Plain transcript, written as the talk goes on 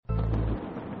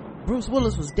Bruce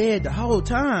Willis was dead the whole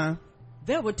time.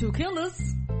 There were two killers.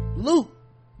 Luke,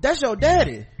 that's your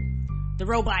daddy. The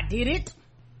robot did it.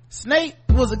 Snape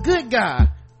was a good guy.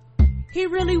 He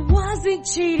really wasn't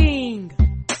cheating.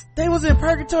 They was in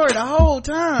purgatory the whole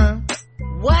time.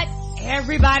 What?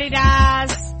 Everybody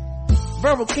dies.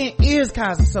 Verbal Kint is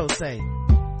Kaiser Sose.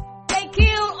 They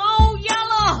killed Old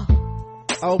Yeller.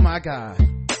 Oh my god.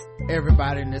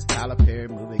 Everybody in this Tyler Perry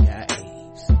movie got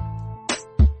AIDS.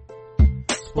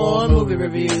 Spoiled movie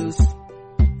reviews.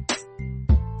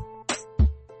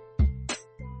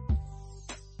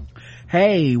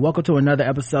 Hey, welcome to another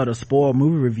episode of Spoiled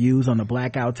Movie Reviews on the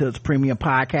Blackout Tips Premium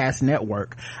Podcast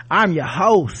Network. I'm your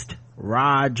host,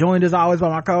 Rod, joined as always by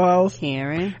my co-host,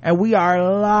 Karen. And we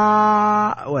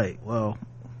are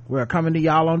we're coming to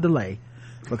y'all on delay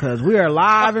because we are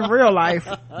live in real life,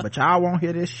 but y'all won't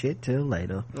hear this shit till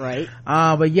later. Right.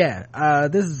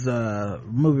 This is a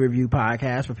movie review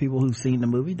podcast for people who've seen the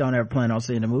movie, don't ever plan on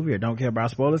seeing the movie, or don't care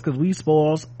about spoilers because we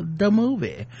spoils the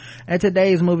movie. And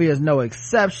today's movie is no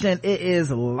exception. It is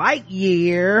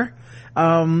Lightyear.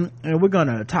 And we're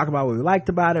gonna talk about what we liked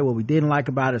about it, what we didn't like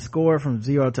about it, score from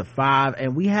 0 to 5,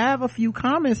 and we have a few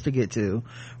comments to get to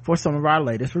for some of our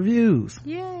latest reviews.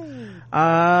 Yay.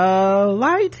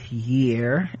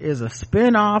 Lightyear is a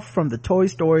spinoff from the Toy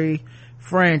Story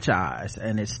franchise,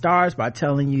 and it starts by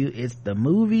telling you it's the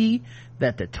movie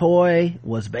that the toy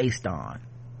was based on.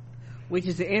 Which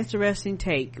is an interesting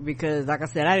take because, like I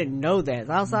said, I didn't know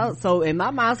that. So in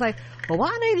my mind, I was like, well, why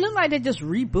do they look like they just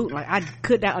reboot? Like, I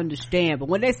could not understand. But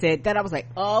when they said that, I was like,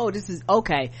 oh, this is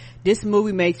okay. This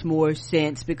movie makes more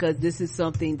sense because this is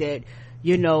something that,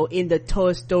 you know, in the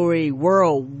Toy Story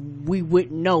world, we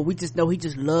wouldn't know. We just know he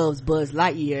just loves Buzz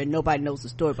Lightyear and nobody knows the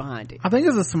story behind it. I think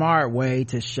it's a smart way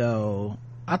to show,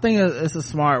 it's a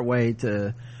smart way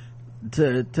to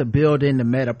build in the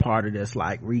meta part of this,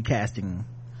 like recasting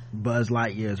Buzz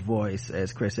Lightyear's voice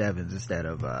as Chris Evans instead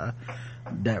of that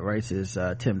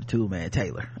racist Tim the Toolman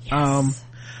Taylor. Yes.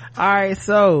 Alright,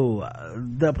 so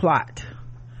the plot.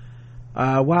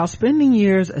 While spending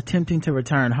years attempting to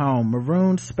return home,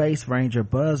 marooned space ranger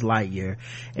Buzz Lightyear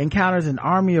encounters an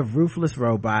army of ruthless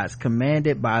robots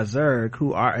commanded by Zurg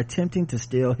who are attempting to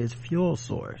steal his fuel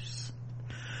source.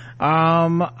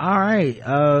 Starring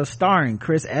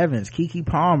Chris Evans, Keke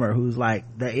Palmer, who's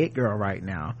like the it girl right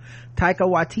now, Taika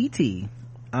Waititi.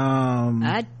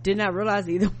 I did not realize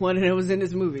either one of them was in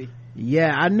this movie.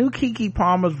 Yeah, I knew Keke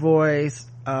Palmer's voice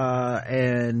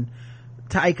and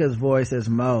Taika's voice as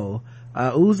Mo.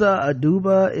 Uza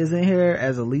Aduba is in here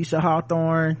as Alicia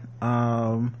Hawthorne,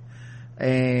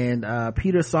 and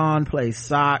Peter Son plays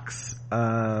Socks.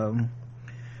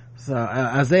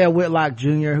 Isaiah Whitlock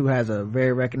Jr., who has a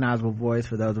very recognizable voice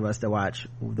for those of us that watch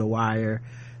The Wire,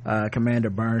 Commander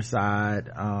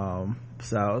Burnside.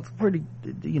 So it's pretty,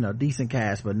 decent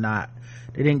cast, but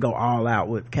they didn't go all out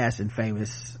with casting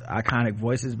famous, iconic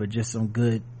voices, but just some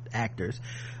good actors.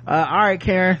 Alright,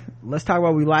 Karen, let's talk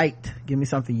about what we liked. Give me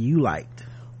something you liked.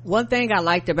 One thing I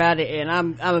liked about it, and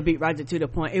I'm gonna beat right to the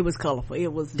point, it was colorful.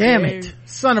 It was Damn it,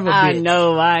 son of a bitch.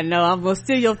 I know, I'm gonna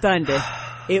steal your thunder.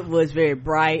 It was very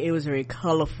bright, it was very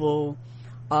colorful,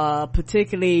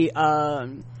 particularly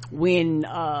when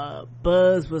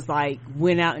Buzz was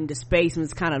went out into space and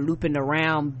was kind of looping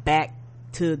around back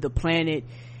to the planet.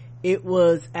 It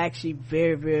was actually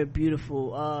very, very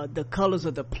beautiful. The colors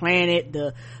of the planet,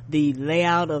 the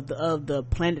layout of the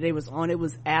planet they was on, it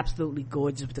was absolutely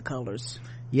gorgeous with the colors.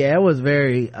 Yeah, it was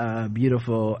very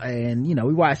beautiful, and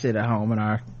we watched it at home on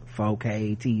our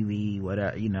 4K TV,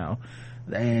 whatever,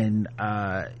 and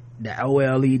the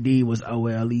OLED was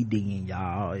OLEDing,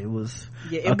 y'all. It was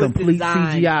a complete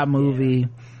designed, CGI movie. Yeah.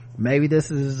 Maybe this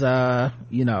is part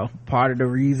of the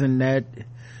reason that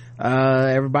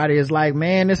everybody is like,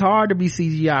 man, it's hard to be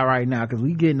CGI right now because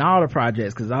we getting all the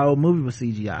projects because the whole movie was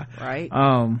CGI, right?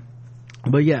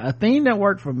 But yeah, a thing that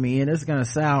worked for me, and it's gonna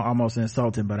sound almost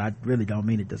insulting, but I really don't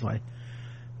mean it this way,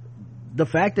 the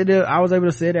fact that I was able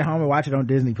to sit at home and watch it on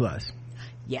Disney Plus.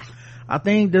 Yeah, I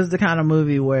think this is the kind of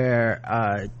movie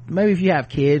where maybe if you have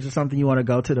kids or something, you want to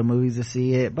go to the movies to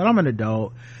see it, but I'm an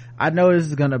adult. I know this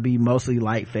is gonna be mostly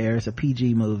light fare. It's a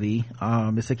PG movie.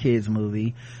 It's a kids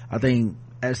movie. I think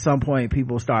at some point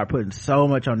people start putting so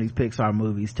much on these Pixar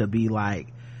movies to be like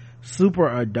super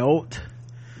adult,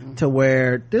 to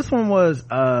where this one was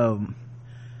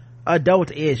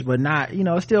adult-ish, but not,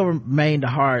 it still remained the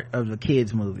heart of the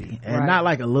kids movie, and right. Not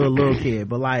like a little kid,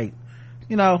 but like,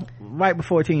 right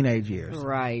before teenage years.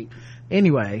 Right.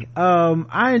 Anyway,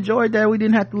 I enjoyed that we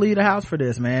didn't have to leave the house for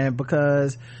this, man,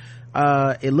 because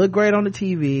It looked great on the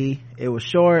TV. It was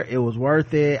short. It was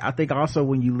worth it. I think also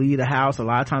when you leave the house, a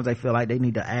lot of times they feel like they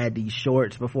need to add these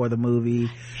shorts before the movie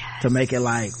to make it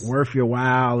like worth your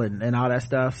while and all that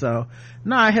stuff. So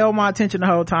no, I held my attention the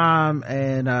whole time.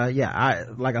 And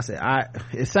like I said,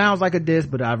 it sounds like a diss,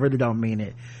 but I really don't mean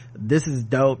it. This is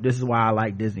dope. This is why I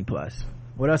like Disney Plus.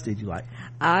 What else did you like?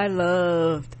 I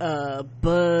loved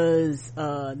Buzz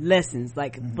lessons.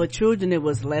 Like for children it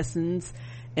was lessons,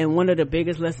 and one of the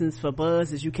biggest lessons for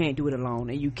Buzz is you can't do it alone,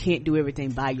 and you can't do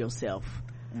everything by yourself.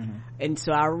 And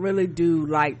so I really do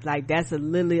like that's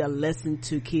literally a lesson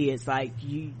to kids. Like,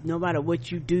 you, no matter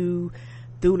what you do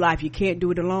through life, you can't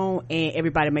do it alone, and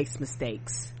everybody makes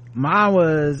mistakes. Mine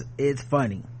was, it's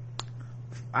funny.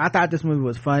 I thought this movie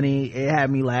was funny. It had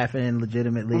me laughing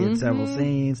legitimately in several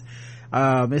scenes.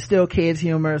 It's still kids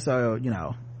humor, so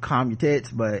calm your tits,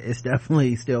 but it's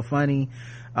definitely still funny.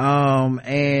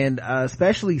 And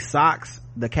especially Socks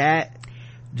the cat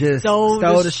just stole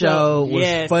the show.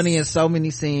 Was funny in so many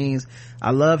scenes.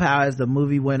 I love how as the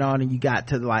movie went on and you got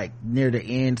to like near the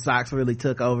end, Socks really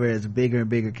took over as a bigger and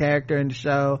bigger character in the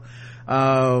show.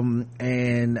 The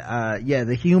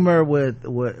humor with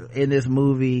in this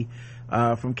movie,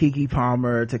 from Keke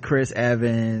Palmer to Chris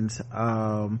Evans,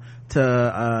 to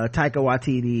Taika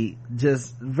Waititi,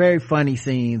 just very funny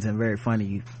scenes and very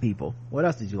funny people. What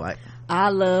else did you like? I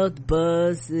loved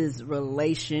Buzz's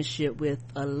relationship with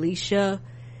Alicia,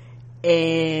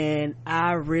 and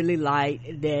I really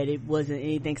liked that it wasn't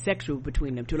anything sexual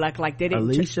between them two. Like they didn't.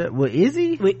 Alicia, what is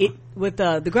he? With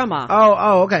the grandma.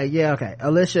 Oh, okay, yeah, okay.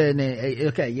 Alicia, and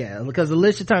then because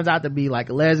Alicia turns out to be like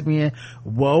a lesbian.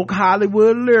 Woke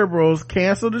Hollywood liberals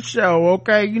cancel the show.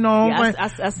 Okay, you know what I'm saying?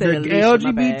 I said the Alicia,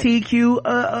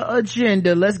 LGBTQ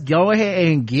agenda. Let's go ahead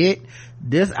and get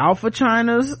this Alpha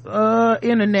China's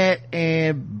internet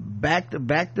and back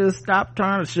to stop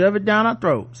trying to shove it down our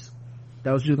throats.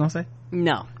 That what you was gonna say?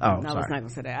 No, I was not gonna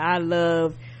say that. I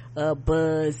love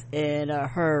Buzz and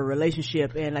her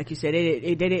relationship, and like you said,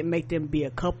 they didn't make them be a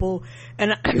couple,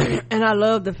 and I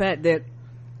love the fact that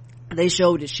they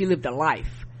showed that she lived a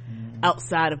life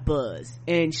outside of Buzz,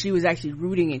 and she was actually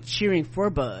rooting and cheering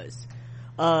for Buzz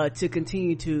to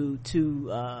continue to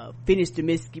finish the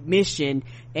mission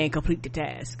and complete the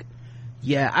task.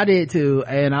 Yeah, I did too.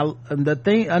 And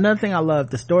another thing I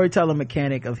love, the storytelling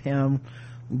mechanic of him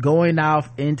going off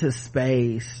into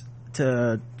space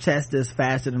to test this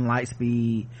faster than light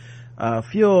speed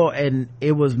fuel, and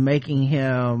it was making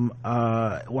him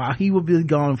while he would be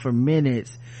gone for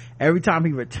minutes, every time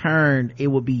he returned it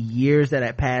would be years that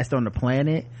had passed on the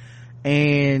planet,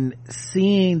 and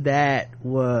seeing that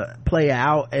play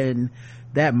out, and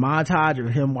that montage of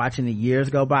him watching the years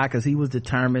go by, because he was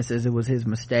determined, says it was his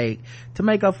mistake, to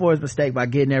make up for his mistake by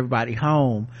getting everybody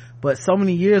home. But so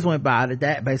many years went by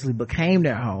that basically became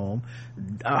their home.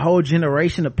 A whole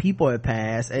generation of people had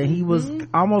passed, and he was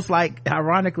almost like,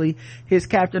 ironically, his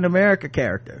Captain America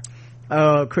character.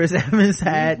 Chris Evans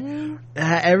had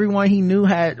everyone he knew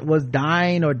was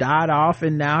dying or died off,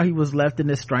 and now he was left in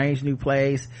this strange new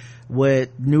place with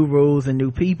new rules and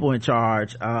new people in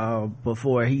charge,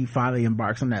 before he finally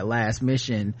embarks on that last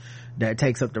mission that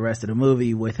takes up the rest of the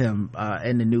movie with him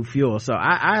and the new fuel. So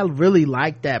I really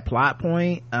like that plot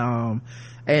point and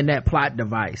that plot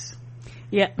device.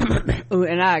 Yeah.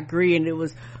 And I agree, and it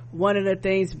was one of the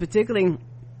things, particularly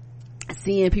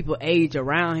seeing people age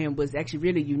around him, was actually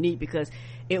really unique, because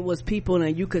it was people,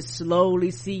 and you could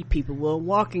slowly see people were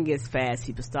walking as fast,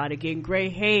 people started getting gray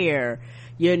hair,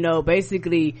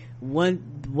 basically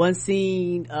one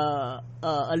scene,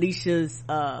 Alicia's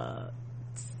son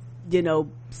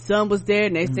was there,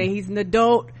 and they say he's an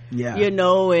adult,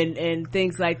 and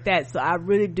things like that. So I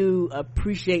really do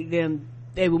appreciate them.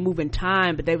 They were moving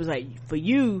time, but they was like, for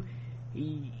you,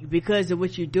 because of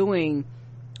what you're doing,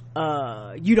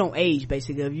 you don't age,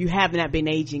 basically. You have not been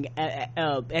aging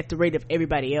at the rate of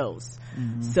everybody else.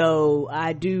 So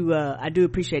I do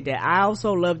appreciate that. I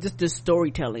also love just the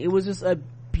storytelling. It was just a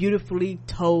beautifully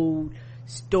told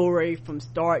story from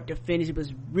start to finish. It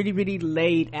was really, really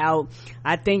laid out.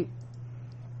 I think,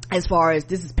 as far as,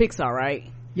 this is Pixar, right?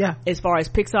 Yeah. As far as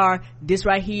Pixar, this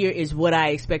right here is what I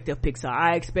expect of Pixar.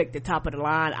 I expect the top of the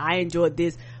line. I enjoyed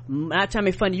this. Not trying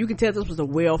to be funny, you can tell this was a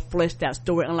well fleshed out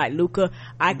story, unlike Luca.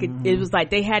 It was like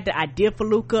they had the idea for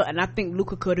Luca, and I think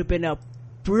Luca could have been a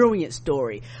brilliant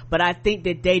story, but I think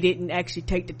that they didn't actually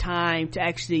take the time to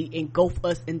actually engulf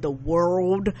us in the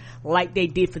world like they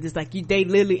did for this. Like they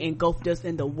literally engulfed us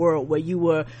in the world where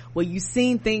you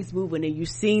seen things moving and you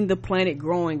seen the planet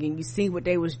growing and you seen what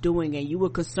they was doing and you were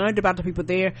concerned about the people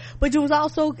there, but you was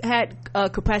also had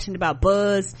compassion about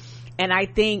Buzz. And I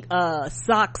think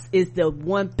Socks is the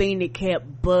one thing that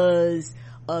kept Buzz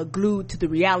glued to the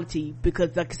reality,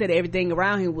 because like I said, everything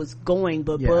around him was going,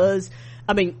 but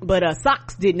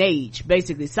Socks didn't age.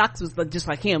 Basically, Socks was just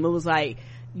like him. It was like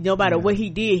no matter what he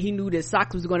did, he knew that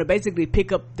Socks was going to basically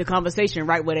pick up the conversation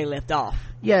right where they left off.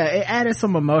 Yeah, it added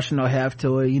some emotional heft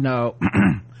to it.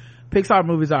 Pixar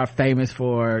movies are famous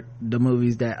for the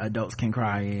movies that adults can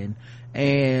cry in,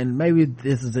 and maybe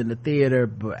this is in the theater,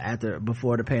 but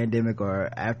before the pandemic or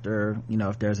after,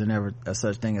 if there's ever a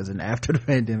such thing as an after the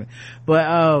pandemic,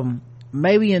 but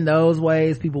maybe in those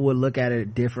ways people would look at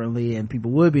it differently and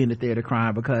people would be in the theater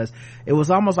crying, because it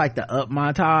was almost like the Up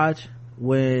montage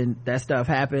when that stuff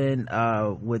happened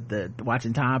with the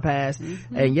watching time pass.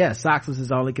 And Socks was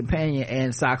his only companion,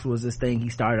 and Socks was this thing he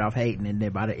started off hating, and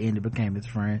then by the end it became his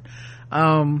friend.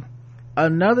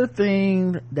 Another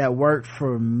thing that worked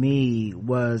for me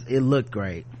was it looked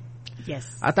great.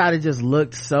 Yes, I thought it just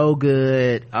looked so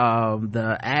good.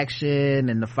 The action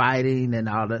and the fighting and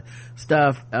all the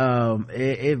stuff,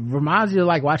 it reminds you of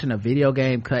like watching a video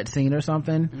game cutscene or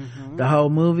something, the whole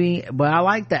movie. But I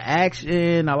like the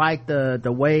action, I like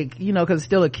the way, because it's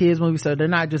still a kids movie, so they're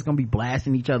not just gonna be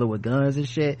blasting each other with guns and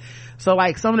shit. So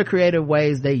like some of the creative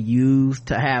ways they use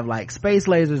to have like space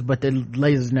lasers, but the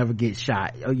lasers never get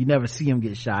shot, or you never see them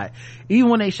get shot.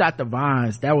 Even when they shot the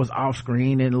vines, that was off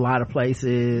screen in a lot of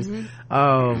places.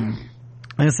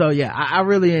 And so I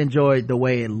really enjoyed the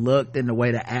way it looked and the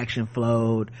way the action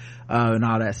flowed, and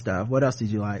all that stuff. What else did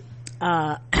you like?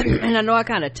 And I know I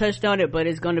kind of touched on it, but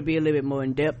it's going to be a little bit more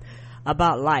in depth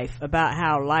about life, about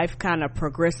how life kind of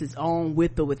progresses on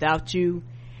with or without you.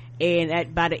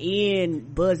 And by the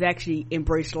end, Buzz actually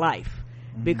embraced life,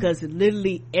 because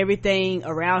literally everything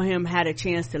around him had a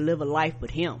chance to live a life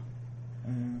with him.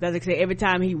 As I say, every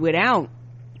time he went out,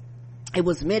 it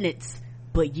was minutes,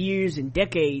 but years and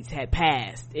decades had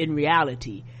passed in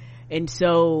reality. And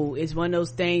so it's one of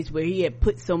those things where he had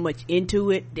put so much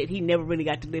into it that he never really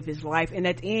got to live his life. And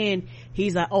at the end,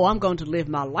 he's like, I'm going to live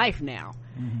my life now.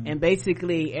 And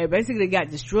basically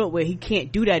got destroyed where he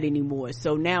can't do that anymore.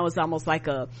 So now it's almost like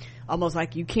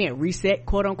you can't reset,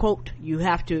 quote unquote. You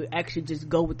have to actually just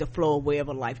go with the flow of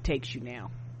wherever life takes you now.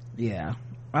 Yeah.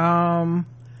 And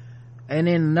then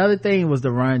another thing was the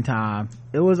runtime.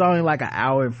 It was only like an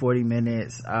hour and 40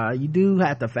 minutes. You do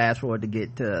have to fast forward to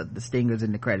get to the stingers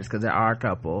and the credits, because there are a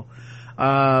couple.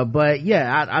 But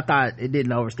I thought it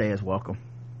didn't overstay its welcome.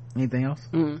 Anything else?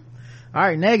 All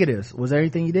right, negatives. Was there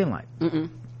anything you didn't like?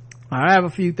 I have a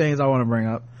few things I want to bring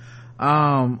up.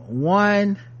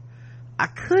 One, I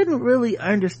couldn't really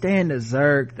understand the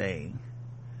Zurg thing.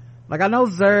 Like, I know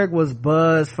Zurg was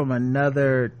Buzz from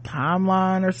another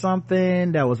timeline or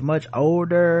something that was much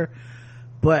older,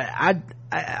 but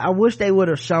I wish they would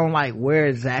have shown like where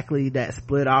exactly that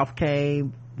split off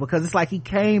came, because it's like he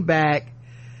came back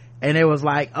and it was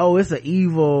like, oh, it's an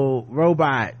evil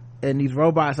robot and these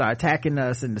robots are attacking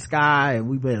us in the sky, and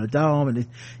we've been in a dome, and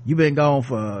you've been gone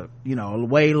for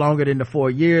way longer than the 4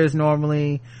 years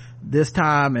normally this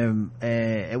time,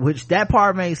 and which that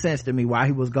part made sense to me, why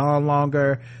he was gone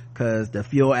longer, because the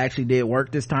fuel actually did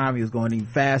work this time. He was going even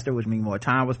faster, which means more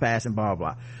time was passing, blah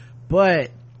blah. But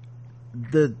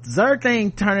the Zurg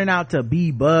thing turning out to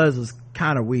be Buzz was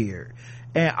kind of weird.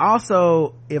 And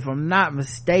also, if I'm not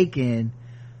mistaken,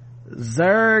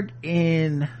 Zurg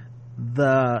in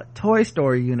the Toy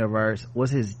Story universe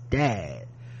was his dad,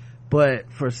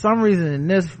 but for some reason in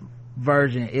this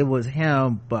version it was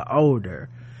him but older.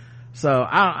 So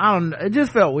I don't, it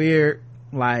just felt weird,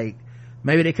 like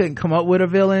maybe they couldn't come up with a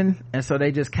villain and so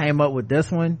they just came up with this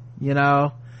one,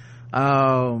 not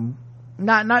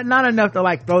enough to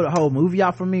like throw the whole movie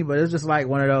out for me, but it's just like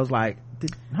one of those like,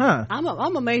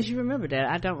 I'm amazed you remember that.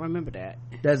 I don't remember that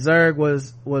Zurg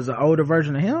was an older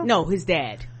version of him. No, his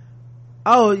dad.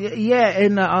 Oh yeah,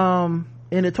 in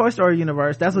the Toy Story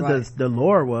universe, that's what the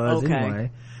lore was. Okay.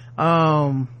 Anyway.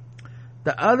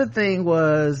 The other thing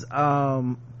was,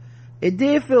 it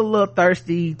did feel a little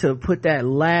thirsty to put that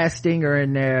last stinger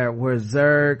in there where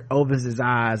Zurg opens his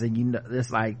eyes, and it's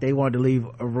like they wanted to leave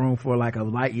a room for like a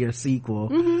Lightyear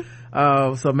sequel.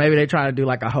 So maybe they try to do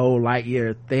like a whole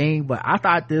Lightyear thing, but I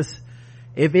thought this,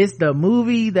 if it's the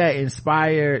movie that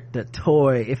inspired the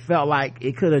toy, it felt like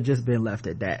it could have just been left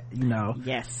at that,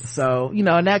 Yes. So,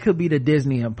 and that could be the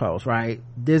Disney impulse, right?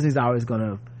 Disney's always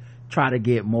gonna try to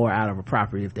get more out of a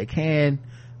property if they can.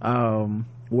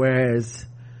 Whereas,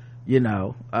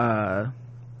 but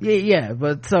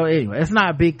so anyway, it's not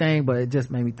a big thing, but it just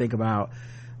made me think about,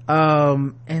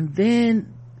 and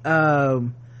then,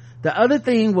 the other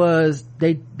thing was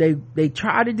they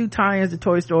tried to do tie-ins to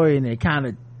Toy Story and they kind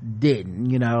of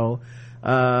didn't,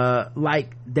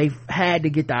 like they had to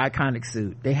get the iconic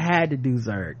suit, they had to do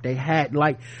Zurg, they had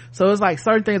so it's like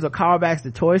certain things are callbacks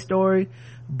to Toy Story,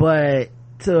 but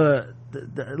to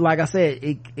like I said,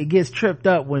 it gets tripped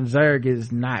up when Zurg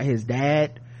is not his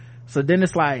dad. So then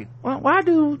it's like, well, why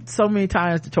do so many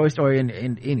tie-ins to Toy Story in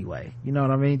anyway? You know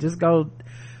what I mean? Just go,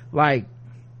 like,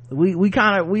 we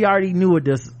already knew what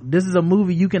this is a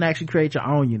movie, you can actually create your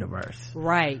own universe,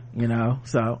 right?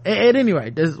 So at any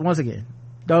rate, this, once again,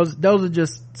 those are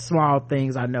just small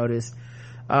things I noticed.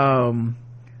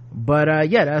 But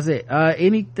yeah, that's it.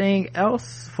 Anything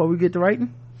else before we get to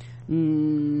rating?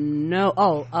 No.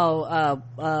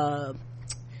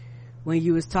 When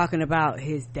you was talking about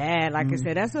his dad, like I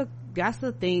said, that's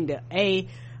the thing that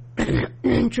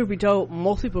truth be told,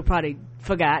 most people probably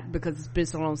forgot because it's been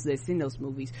so long since they've seen those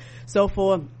movies. So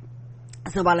for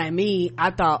somebody like me,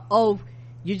 I thought,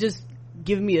 you just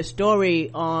give me a story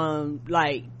on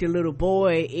like the little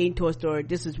boy in Toy Story,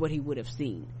 this is what he would have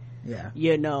seen. Yeah.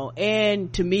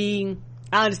 And to me,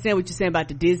 I understand what you're saying about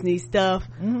the Disney stuff.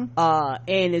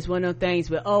 And it's one of those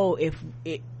things where, if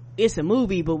it's a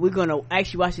movie, but we're gonna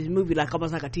actually watch this movie like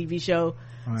almost like a TV show.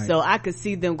 Right. So I could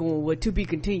see them going with to be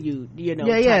continued,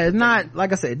 Yeah, it's not,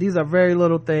 like I said, these are very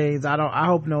little things. I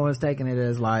hope no one's taking it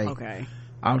as like, okay,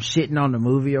 I'm shitting on the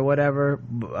movie or whatever.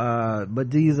 But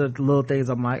these are the little things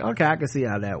I'm like, okay, I can see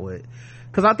how that would.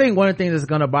 Cause I think one of the things that's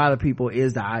gonna bother people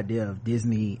is the idea of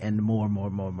Disney and more.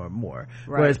 Right.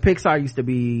 Whereas Pixar used to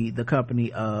be the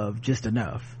company of just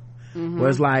enough.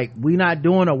 Whereas like, we not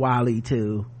doing a WALL-E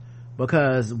 2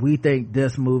 because we think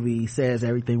this movie says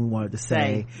everything we wanted to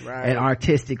say, right, and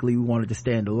artistically we wanted to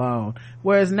stand alone.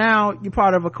 Whereas now you're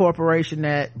part of a corporation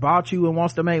that bought you and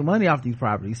wants to make money off these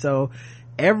properties. So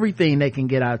everything they can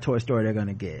get out of Toy Story they're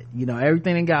gonna get.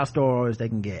 Everything they got out of Star Wars they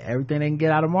can get. Everything they can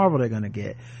get out of Marvel they're gonna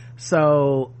get.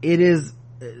 So it is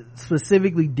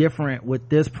specifically different with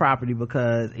this property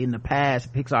because in the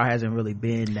past Pixar hasn't really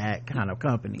been that kind of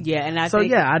company. Yeah, and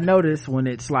I noticed when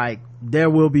it's like there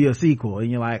will be a sequel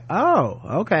and you're like, oh,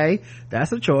 okay,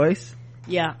 that's a choice.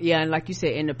 Yeah, and like you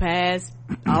said, in the past,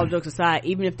 all jokes aside,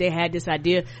 even if they had this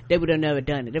idea, they would have never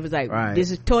done it. It was like, This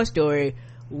is Toy Story,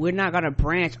 we're not gonna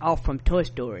branch off from Toy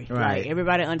Story. Right. Like,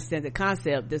 everybody understands the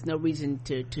concept. There's no reason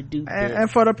to do this. And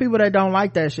for the people that don't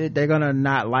like that shit, they're gonna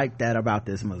not like that about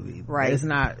this movie. Right. It's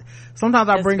not, sometimes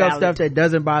I bring up stuff that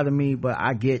doesn't bother me, but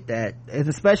I get that, and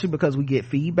especially because we get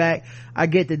feedback, I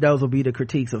get that those will be the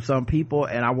critiques of some people,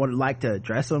 and I would like to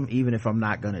address them even if I'm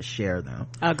not gonna share them.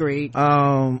 Agreed.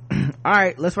 All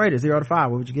right, let's rate it 0 to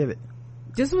 5. What would you give it?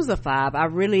 This was a 5.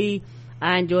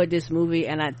 I enjoyed this movie,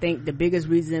 and I think the biggest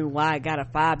reason why I got a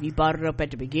 5, you brought it up at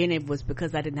the beginning, was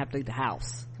because I didn't have to leave the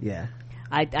house. Yeah.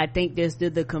 I think there's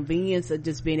the convenience of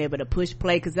just being able to push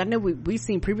play, because I know we've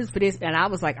seen previews for this, and I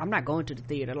was like, I'm not going to the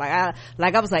theater. I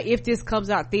was like, if this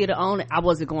comes out theater only, I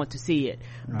wasn't going to see it.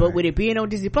 Right. But with it being on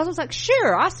Disney Plus, I was like,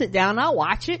 sure, I'll sit down, I'll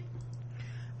watch it.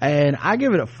 And I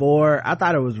give it a 4. I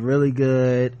thought it was really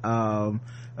good. A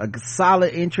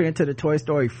solid entry into the Toy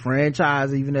Story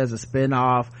franchise, even as a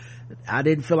spinoff. I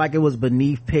didn't feel like it was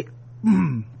beneath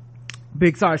Pixar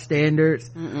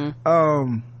standards.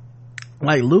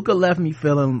 Like Luca left me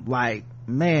feeling like,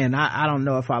 man, I don't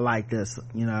know if I like this,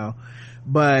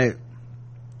 but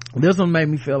this one made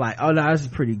me feel like, oh no, this is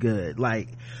pretty good. Like,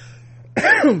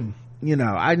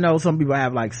 I know some people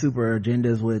have like super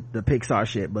agendas with the Pixar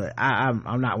shit, but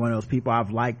I'm not one of those people.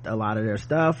 I've liked a lot of their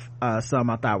stuff. Some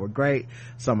I thought were great,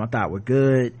 some I thought were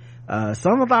good.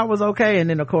 Some I thought was okay, and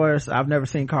then of course I've never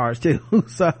seen Cars 2.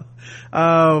 So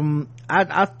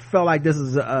I felt like this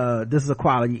is a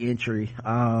quality entry.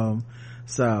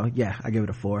 So yeah, I give it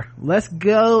a 4. Let's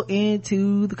go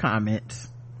into the comments.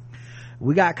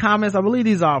 We got comments, I believe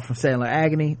these are all from Sailor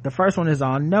Agony. The first one is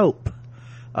on Nope.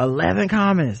 11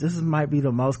 comments. This might be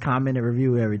the most commented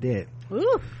review we ever did.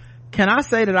 Ooh. Can I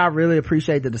say that I really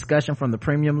appreciate the discussion from the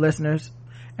premium listeners?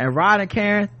 And Rod and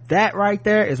Karen, that right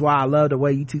there is why I love the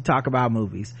way you two talk about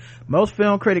movies. Most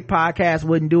film critic podcasts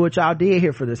wouldn't do what y'all did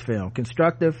here for this film.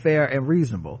 Constructive, fair, and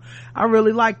reasonable. I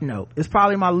really like Nope. It's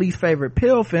probably my least favorite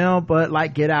Pill film, but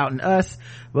like Get Out and Us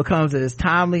becomes as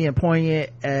timely and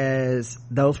poignant as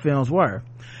those films were.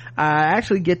 I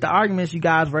actually get the arguments you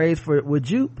guys raised with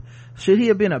Jupe. Should he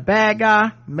have been a bad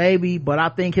guy? Maybe, but I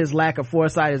think his lack of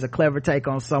foresight is a clever take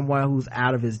on someone who's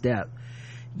out of his depth.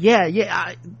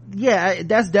 yeah,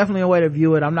 that's definitely a way to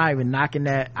view it. I'm not even knocking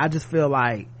that. I just feel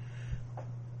like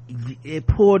it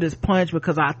pulled its punch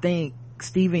because I think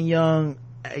Stephen Young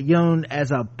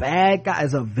as a bad guy,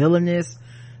 as a villainous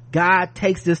guy,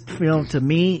 takes this film to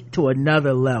me to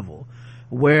another level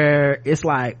where it's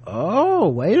like, oh,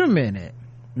 wait a minute,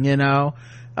 you know.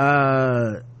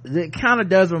 It kind of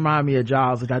does remind me of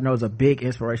Jaws, which I know is a big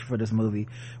inspiration for this movie,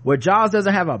 where Jaws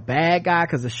doesn't have a bad guy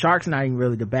because the shark's not even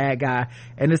really the bad guy,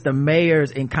 and it's the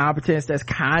mayor's incompetence that's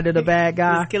kind of the bad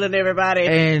guy. He's killing everybody,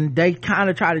 and they kind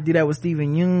of try to do that with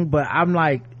Stephen Yeun, but I'm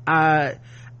like, I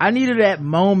needed that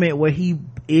moment where he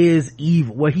is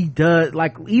evil, where he does,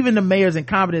 like, even the mayor's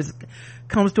incompetence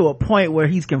comes to a point where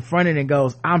he's confronted and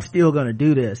goes, I'm still gonna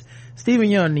do this. Stephen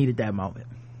Yeun needed that moment.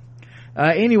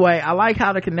 Anyway, I like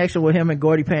how the connection with him and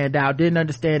Gordy panned out. Didn't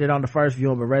understand it on the first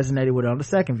viewing, but resonated with it on the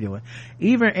second viewing.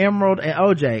 Even Emerald and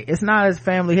OJ, it's not as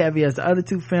family heavy as the other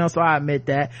two films, so I admit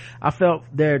that. I felt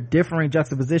their differing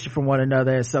juxtaposition from one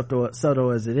another, as subtle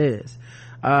as it is.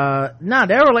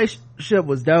 Their relationship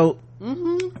was dope.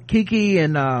 Kiki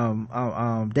and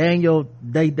Daniel,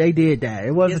 they did that.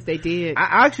 It wasn't, yes, they did.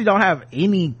 I actually don't have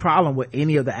any problem with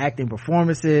any of the acting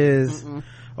performances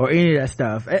or any of that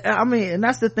stuff. I mean, and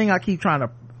that's the thing I keep trying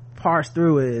to parse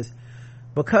through, is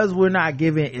because we're not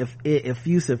giving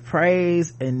effusive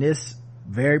praise in this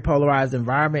very polarized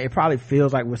environment, it probably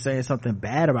feels like we're saying something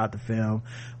bad about the film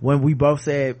when we both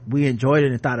said we enjoyed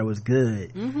it and thought it was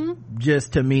good.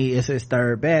 Just, to me, it's his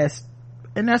third best,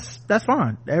 and that's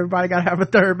fine. Everybody gotta have a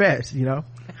third best, you know.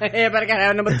 Everybody gotta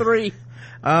have number 3.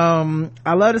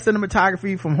 I love the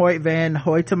cinematography from Hoyt van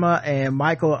Hoytema and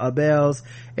Michael Abel's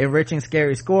enriching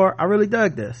scary score. I really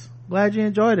dug this. Glad you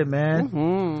enjoyed it,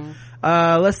 man.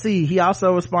 Let's see, he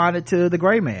also responded to The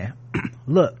Gray Man.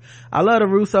 Look, I love the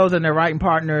Russos and their writing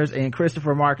partners and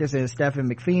Christopher Marcus and Stephen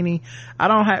McFeeny. I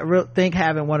don't think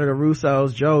having one of the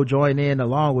Russos, Joe, join in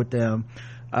along with them,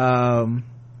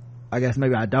 I guess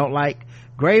maybe I don't like.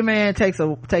 Gray Man takes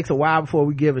a while before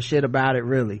we give a shit about it,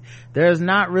 really. There's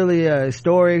not really a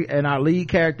story, and our lead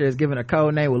character is given a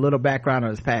code name with little background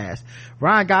on his past.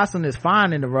 Ryan Gosling is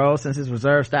fine in the role since his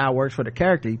reserved style works for the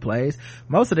character he plays.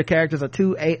 Most of the characters are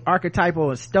too archetypal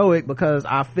and stoic because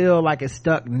I feel like it's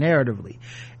stuck narratively.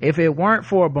 If it weren't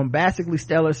for a bombastically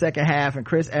stellar second half and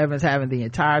Chris Evans having the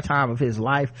entire time of his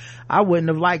life, I wouldn't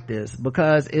have liked this,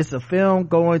 because it's a film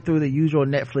going through the usual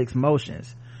Netflix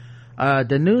motions.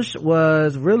 Danush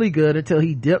was really good until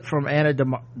he dipped from Anna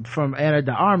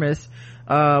de Armas.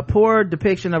 Poor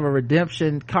depiction of a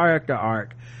redemption character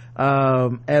arc.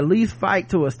 At least fight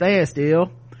to a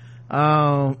standstill.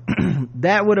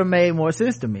 That would have made more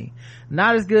sense to me.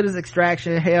 Not as good as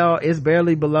Extraction. Hell, it's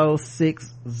barely below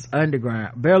 6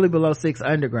 Underground,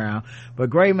 but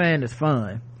Gray Man is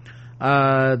fun.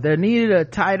 There needed a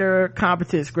tighter,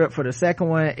 competent script for the second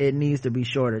one. It needs to be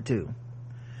shorter too.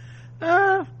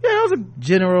 Those are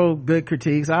general good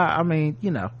critiques. I mean, you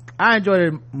know, I enjoyed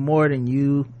it more than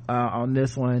you on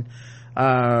this one,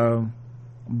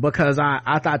 because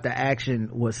I thought the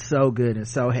action was so good and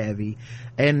so heavy,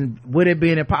 and with it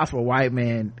being Impossible White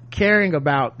Man, caring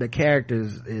about the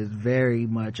characters is very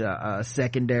much a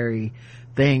secondary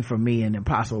thing for me in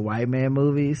Impossible White Man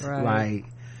movies. Right. Like,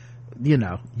 you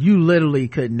know, you literally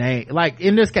could name, like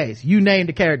in this case, you named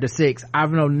the character Six. I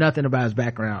know nothing about his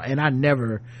background, and I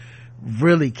never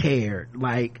really cared.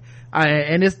 Like,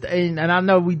 and I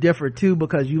know we differ too,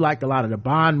 because you liked a lot of the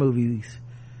Bond movies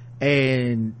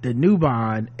and the new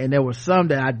Bond, and there were some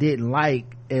that I didn't like,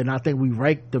 and I think we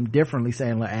ranked them differently,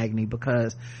 Sandler Agnew,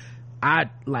 because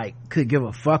I like could give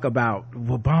a fuck about,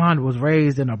 well, Bond was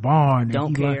raised in a barn.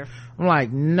 Don't care. I'm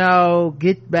like, no,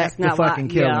 get back to fucking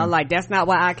killing. Yeah, I'm like, that's not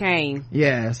why I came.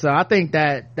 Yeah, so I think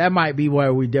that might be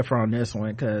where we differ on this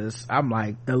one, because I'm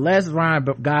like, the less Ryan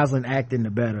Gosling acting, the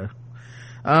better.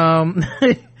 And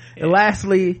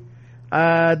lastly,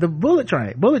 the Bullet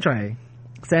Train.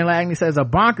 Sandler Agnew says a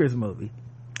bonkers movie.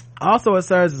 Also, it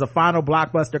serves as a final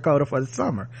blockbuster coda for the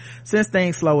summer, since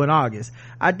things slow in August.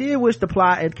 I did wish the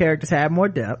plot and characters had more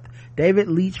depth. David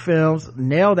Leitch films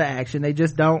nail the action. They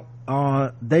just don't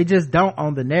on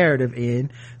the narrative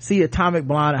end. See Atomic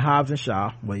Blonde and Hobbs and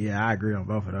Shaw. Well, yeah, I agree on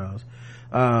both of those.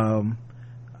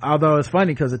 Although it's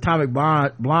funny because Atomic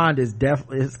Blonde is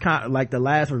definitely, it's kind of like the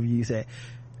last review you said.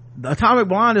 The Atomic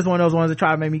Blonde is one of those ones that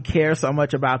try to make me care so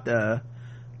much about the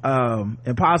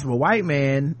Impossible White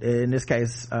Man, in this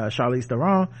case Charlize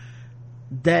Theron,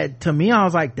 that to me I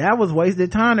was like, that was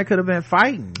wasted time. That could have been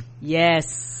fighting.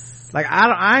 Yes. Like,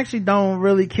 I actually don't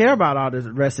really care about all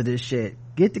the rest of this shit.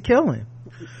 Get to killing.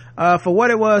 For what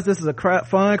it was, this is a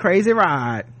fun, crazy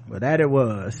ride. Well, that it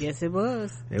was. Yes, it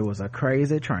was. It was a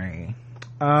crazy train.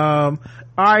 All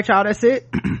right, y'all, that's it.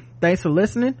 Thanks for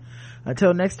listening.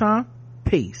 Until next time,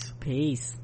 peace.